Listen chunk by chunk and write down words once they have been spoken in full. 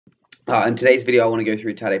In today's video, I want to go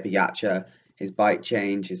through Tadej Pogacar, his bike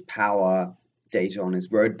change, his power, data on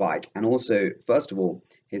his road bike, and also, first of all,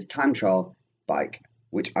 his time trial bike,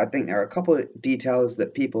 which I think there are a couple of details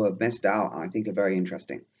that people have missed out and I think are very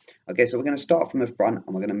interesting. Okay, so we're going to start from the front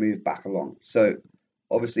and we're going to move back along. So,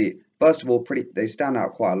 obviously, first of all, they stand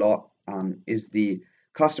out quite a lot, is the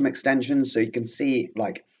custom extensions. So you can see,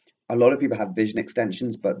 like, a lot of people have vision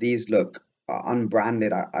extensions, but these look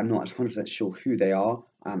unbranded. I'm not 100% sure who they are.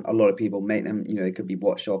 A lot of people make them, they could be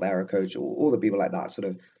Watch Shop, Aero Coach, or all the people like that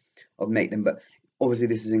of make them. But obviously,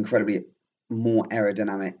 this is incredibly more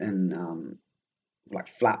aerodynamic than like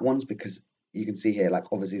flat ones, because you can see here, like,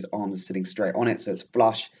 obviously his arms are sitting straight on it, so it's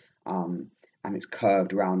flush, and it's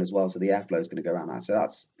curved around as well, so the airflow is going to go around that. So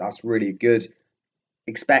that's really good.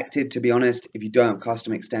 Expected, to be honest. If you don't have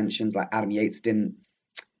custom extensions like Adam Yates didn't,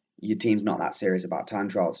 your team's not that serious about time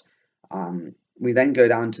trials. We then go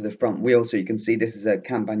down to the front wheel, so you can see this is a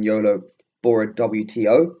Campagnolo Bora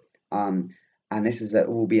WTO, and this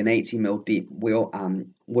will be an 80mm deep wheel.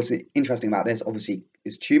 What's interesting about this, obviously,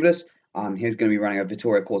 is tubeless. He's going to be running a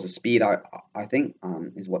Vittoria Corsa Speed, I think,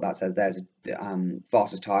 is what that says. There's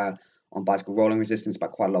fastest tire on bicycle rolling resistance by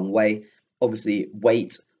quite a long way. Obviously,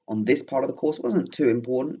 weight on this part of the course wasn't too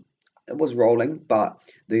important. It was rolling, but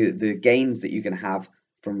the gains that you can have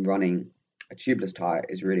from running a tubeless tire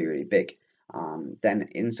is really, really big. Then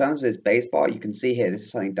in terms of his base bar, you can see here, this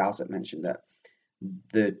is something Dowsett mentioned, that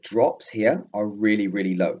the drops here are really,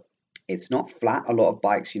 really low. It's not flat. A lot of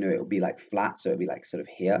bikes, it'll be like flat, so it'll be like sort of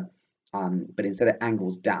here. But instead it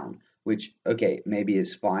angles down, which, okay, maybe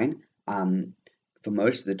is fine for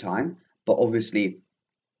most of the time, but obviously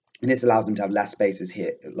this allows them to have less spaces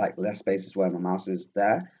here, like less spaces where my mouse is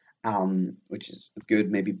there, which is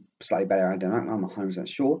good, maybe slightly better. I don't know, I'm 100%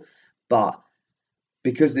 sure, but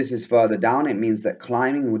because this is further down, it means that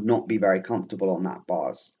climbing would not be very comfortable on that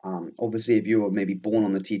bars. Obviously, if you were maybe born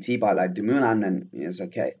on the TT bike like Dumoulin, then it's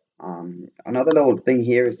okay. Another little thing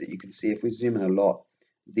here is that you can see, if we zoom in a lot,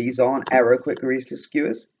 these aren't aero quick release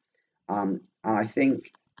skewers. And I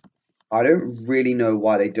think, I don't really know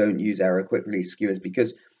why they don't use aero quick release skewers,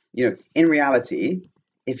 because, in reality,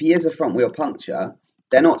 if he is a front wheel puncture,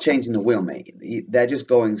 they're not changing the wheel, mate. They're just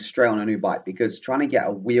going straight on a new bike, because trying to get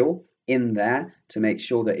a wheel in there to make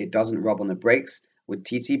sure that it doesn't rub on the brakes with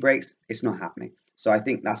TT brakes, it's not happening. So I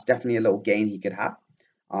think that's definitely a little gain he could have.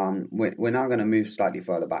 We're now going to move slightly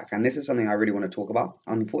further back, and this is something I really want to talk about.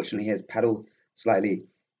 Unfortunately, his pedal slightly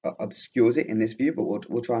obscures it in this view, but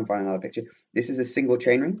we'll try and find another picture. This is a single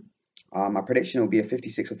chainring. My prediction will be a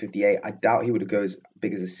 56 or 58. I doubt he would go as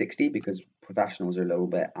big as a 60, because professionals are a little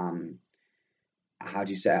bit how do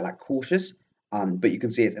you say it, like cautious. But you can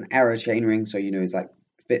see it's an aero chainring, so it's like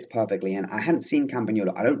fits perfectly. And I hadn't seen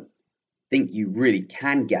Campagnolo. I don't think you really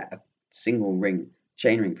can get a single ring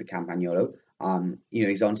chainring for Campagnolo.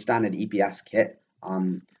 He's on standard EPS kit.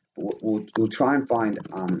 We'll try and find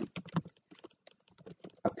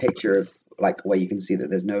a picture of, like, where you can see that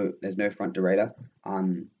there's no front derailleur.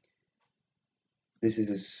 This is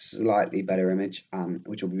a slightly better image,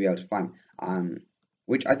 which we'll be able to find,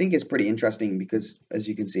 which I think is pretty interesting, because as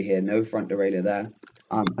you can see here, no front derailleur there.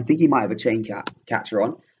 I think he might have a chain catcher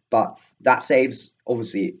on, but that saves,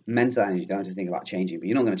 obviously, mental energy. You don't have to think about changing, but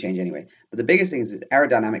you're not going to change anyway. But the biggest thing is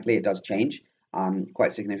aerodynamically, it does change,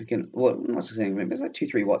 quite significant. Well, not significant, but it's like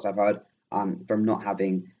 2-3 watts I've heard, from not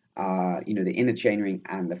having the inner chainring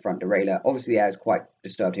and the front derailleur. Obviously, the air is quite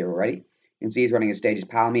disturbed here already. You can see he's running a Stages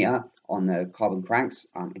power meter on the carbon cranks.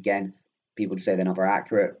 Again, people say they're not very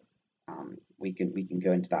accurate. We can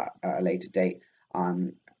go into that at a later date.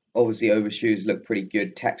 Obviously, overshoes look pretty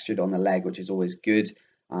good, textured on the leg, which is always good.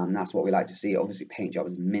 That's what we like to see. Obviously, paint job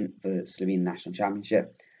is mint for the Slovenian National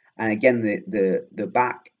Championship. And again, the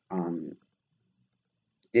back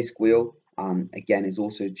disc wheel, again, is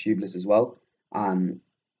also tubeless as well.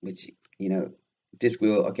 Which, disc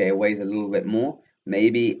wheel, okay, it weighs a little bit more.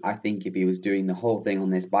 Maybe, I think, if he was doing the whole thing on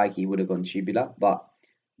this bike, he would have gone tubular. But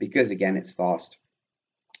because, again, it's fast,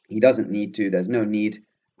 he doesn't need to. There's no need.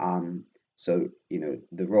 So,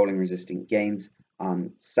 the rolling resistant gains.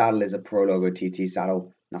 Saddle is a Pro Logo TT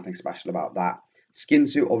saddle. Nothing special about that. Skin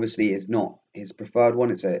suit, obviously, is not his preferred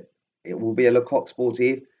one. It will be a Lecoq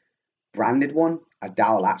Sportive branded one. I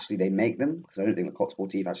doubt actually they make them, because I don't think Lecoq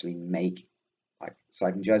Sportive actually make, like,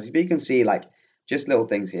 cycling jerseys. But you can see, like, just little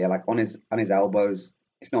things here, like on his elbows,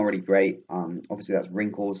 it's not really great. Obviously that's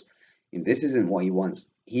wrinkles. This isn't what he wants.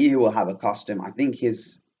 He will have a custom. I think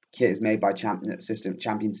his kit is made by Champion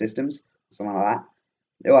Systems, something like that.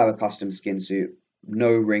 They'll have a custom skin suit,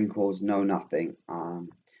 no wrinkles, no nothing.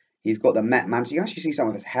 He's got the matte mantle. You can actually see some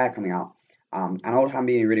of his hair coming out. And Old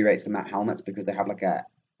Hambini really rates the matte helmets, because they have like a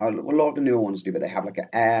a lot of the newer ones do, but they have like an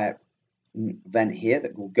air vent here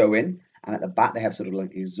that will go in, and at the back they have sort of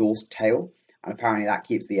like exhaust tail, and apparently that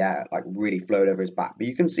keeps the air like really flowed over his back. But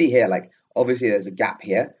you can see here, like obviously there's a gap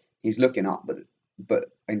here. He's looking up, but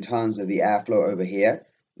in terms of the airflow over here,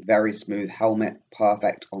 very smooth helmet,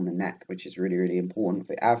 perfect on the neck, which is really, really important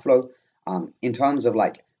for airflow. In terms of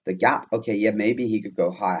like the gap, okay, yeah, maybe he could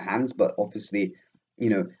go higher hands, but obviously, you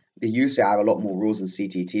know, the UCI have a lot more rules than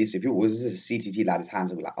CTT. So if it was a CTT lad, his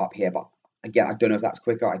hands would be like up here. But again, I don't know if that's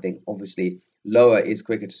quicker. I think obviously lower is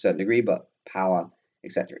quicker to a certain degree, but power,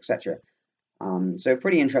 etc., etc. So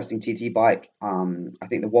pretty interesting TT bike. I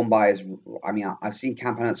think the one by is, I mean, I've seen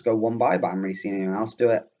Campanets go one by, but I haven't really seen anyone else do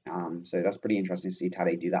it. So that's pretty interesting to see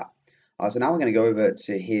Tadej do that. So now we're going to go over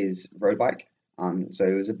to his road bike. So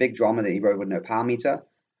it was a big drama that he rode with no power meter.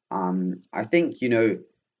 I think, you know,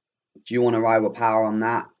 do you want to ride with power on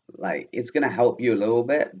that? Like, it's going to help you a little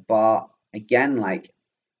bit, but again, like,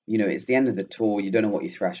 you know, it's the end of the tour. You don't know what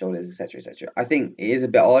your threshold is, etc., etc. I think it is a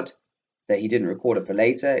bit odd that he didn't record it for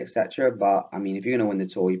later, etc. But I mean, if you're going to win the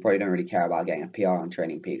tour, you probably don't really care about getting a PR on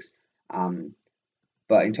Training Peaks.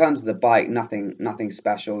 But in terms of the bike, nothing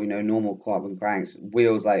special. You know, normal carbon cranks,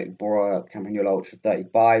 wheels like Bora Campagnolo Ultra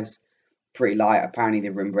 35s, pretty light. Apparently, the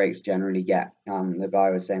rim brakes generally get. The guy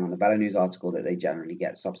was saying on the Bella News article that they generally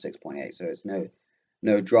get sub 6.8, so it's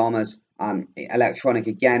no dramas. Electronic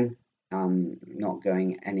again, not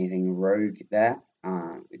going anything rogue there,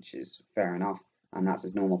 which is fair enough. And that's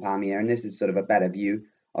his normal power meter. And this is sort of a better view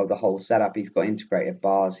of the whole setup. He's got integrated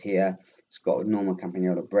bars here. He's got normal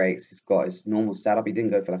Campagnolo brakes. He's got his normal setup. He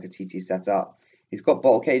didn't go for like a TT setup. He's got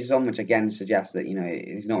bottle cages on, which again suggests that, you know,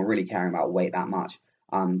 he's not really caring about weight that much.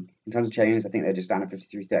 In terms of chains, I think they're just down at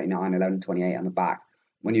 53.39, 11.28 on the back.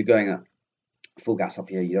 When you're going at full gas up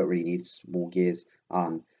here, you don't really need small gears.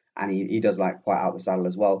 And he does like quite out the saddle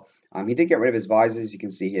as well. He did get rid of his visors, you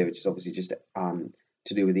can see here, which is obviously just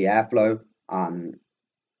to do with the airflow.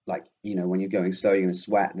 Like, you know, when you're going slow, you're going to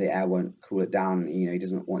sweat, the air won't cool it down. You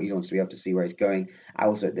know, he wants to be able to see where he's going.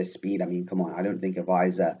 Also at this speed, I mean, come on, I don't think a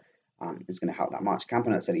visor is going to help that much.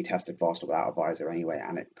 Campanella said he tested faster without a visor anyway,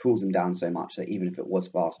 and it cools him down so much that even if it was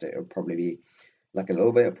faster, it would probably be like a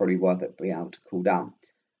little bit, it'd probably be worth it being able to cool down.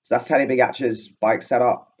 So that's Tadej Pogacar's bike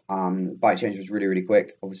setup. Bike change was really, really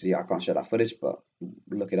quick. Obviously, I can't show that footage, but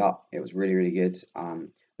look it up. It was really, really good.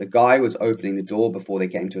 The guy was opening the door before they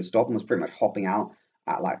came to a stop and was pretty much hopping out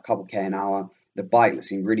at like a couple K an hour. The bike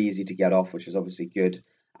seemed really easy to get off, which was obviously good.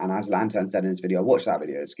 And as Lantern said in his video, I watched that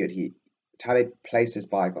video, it's good. Tadej placed his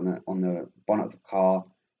bike on the bonnet of the car.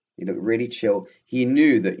 He looked really chill. He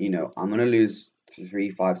knew that, you know, I'm gonna lose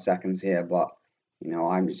 3-5 seconds here, but you know,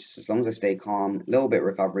 I'm just, as long as I stay calm, a little bit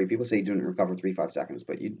recovery. People say you don't recover 3-5 seconds,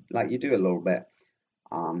 but you do a little bit.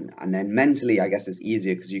 And then mentally, I guess it's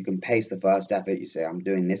easier because you can pace the first effort. You say, I'm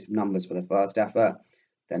doing this numbers for the first effort.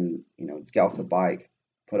 Then, you know, get off the bike,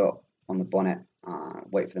 put up on the bonnet,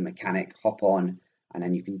 wait for the mechanic, hop on, and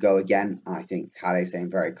then you can go again. I think Tadej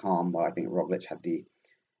saying very calm, but I think Roglic had the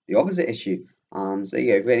opposite issue. So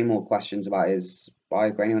yeah, if you have any more questions about his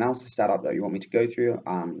bike or anyone else's setup that you want me to go through,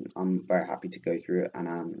 I'm very happy to go through it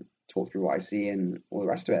and talk through what I see and all the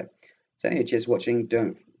rest of it. So anyway, cheers for watching.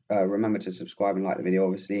 Don't remember to subscribe and like the video,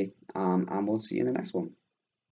 obviously, and we'll see you in the next one.